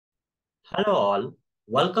Hello all,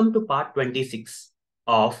 welcome to part 26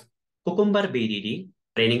 of Cucumber BDD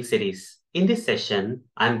training series. In this session,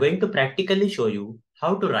 I'm going to practically show you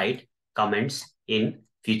how to write comments in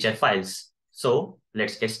feature files. So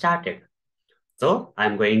let's get started. So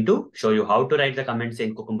I'm going to show you how to write the comments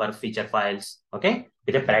in Cucumber feature files, okay,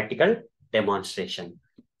 with a practical demonstration.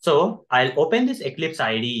 So I'll open this Eclipse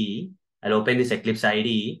IDE. I'll open this Eclipse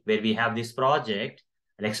IDE where we have this project.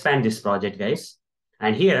 I'll expand this project, guys.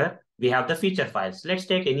 And here we have the feature files. Let's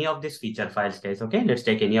take any of these feature files, guys. Okay, let's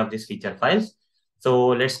take any of these feature files. So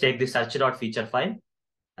let's take this search.feature file.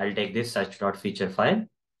 I'll take this search.feature file.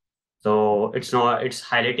 So it's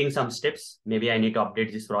highlighting some steps. Maybe I need to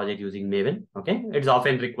update this project using Maven. Okay. It's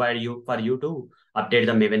often required for you to update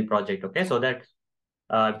the Maven project. Okay. So that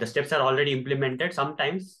if the steps are already implemented,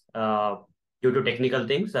 sometimes due to technical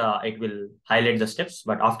things, it will highlight the steps.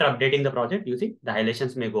 But after updating the project, you see the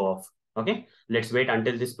highlightations may go off. Okay. Let's wait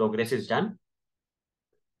until this progress is done.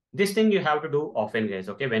 This thing you have to do often, guys.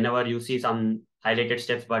 Okay. Whenever you see some highlighted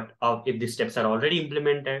steps, but if these steps are already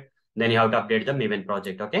implemented, then you have to update the Maven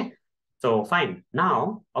project. Okay. So fine.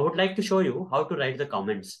 Now I would like to show you how to write the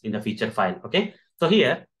comments in the feature file. Okay. So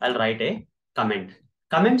here I'll write a comment.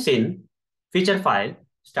 Comments in feature file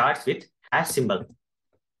starts with hash symbol.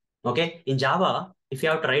 Okay. In Java, if you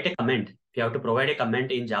have to write a comment, if you have to provide a comment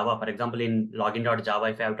in Java, for example, in login.java,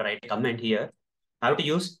 if I have to write a comment here, I have to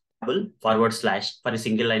use forward slash for a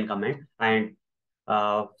single line comment and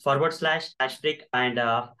forward slash asterisk and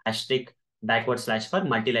asterisk backward slash for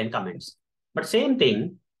multi-line comments. But same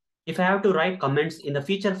thing, if I have to write comments in the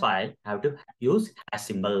feature file, I have to use hash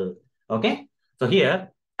symbol. Okay. So here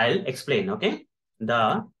I'll explain. Okay.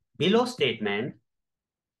 The below statement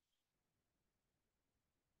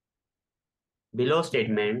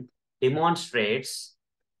demonstrates,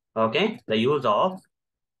 okay, the use of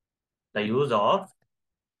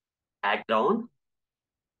background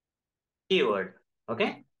keyword.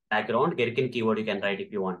 Okay. Background Gherkin keyword you can write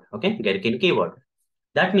if you want. Okay. Gherkin keyword.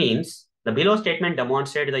 That means the below statement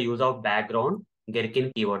demonstrates the use of background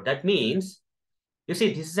Gherkin keyword. That means, you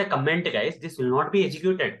see, this is a comment, guys. This will not be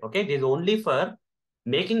executed. Okay. This is only for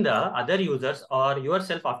making the other users or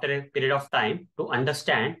yourself after a period of time to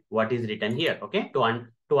understand what is written here. Okay. To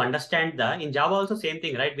understand in Java also same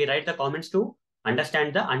thing, right? We write the comments to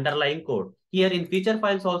understand the underlying code. Here in feature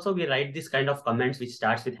files also, we write this kind of comments which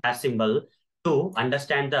starts with hash symbol to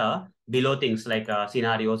understand the below things like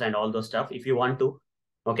scenarios and all those stuff. If you want to,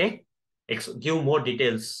 okay, give more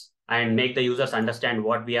details and make the users understand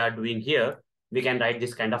what we are doing here, we can write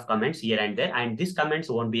this kind of comments here and there, and these comments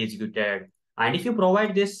won't be executed. And if you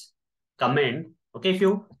provide this comment, okay, if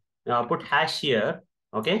you put hash here,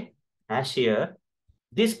 okay, hash here,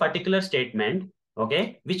 this particular statement,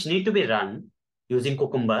 okay, which need to be run using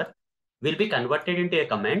Cucumber will be converted into a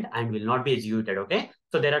comment and will not be executed, okay?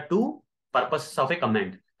 So there are two purposes of a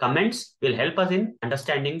comment. Comments will help us in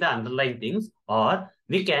understanding the underlying things, or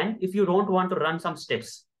we can, if you don't want to run some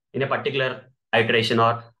steps in a particular iteration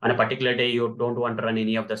or on a particular day, you don't want to run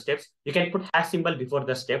any of the steps, you can put hash symbol before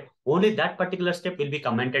the step. Only that particular step will be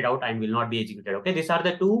commented out and will not be executed, okay? These are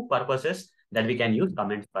the two purposes that we can use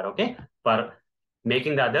comments for, okay? For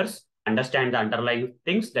making the others understand the underlying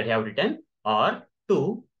things that you have written, or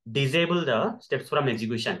to disable the steps from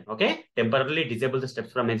execution. Okay. Temporarily disable the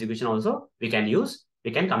steps from execution also we can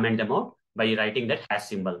comment them out by writing that hash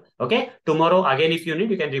symbol. Okay. Tomorrow again, if you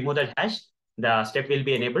need, you can remove that hash. The step will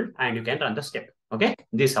be enabled and you can run the step. Okay.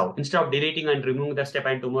 This how, instead of deleting and removing the step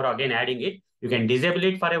and tomorrow again adding it, you can disable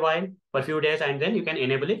it for a while, for a few days, and then you can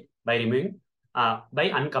enable it by removing, by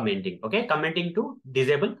uncommenting. Okay. Commenting to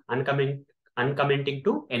disable, uncommenting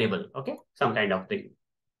to enable. Okay. Some kind of thing.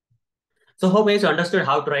 So hope guys you understood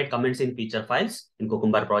how to write comments in feature files in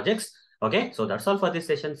Cucumber projects. Okay, so that's all for this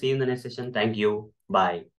session. See you in the next session. Thank you. Bye.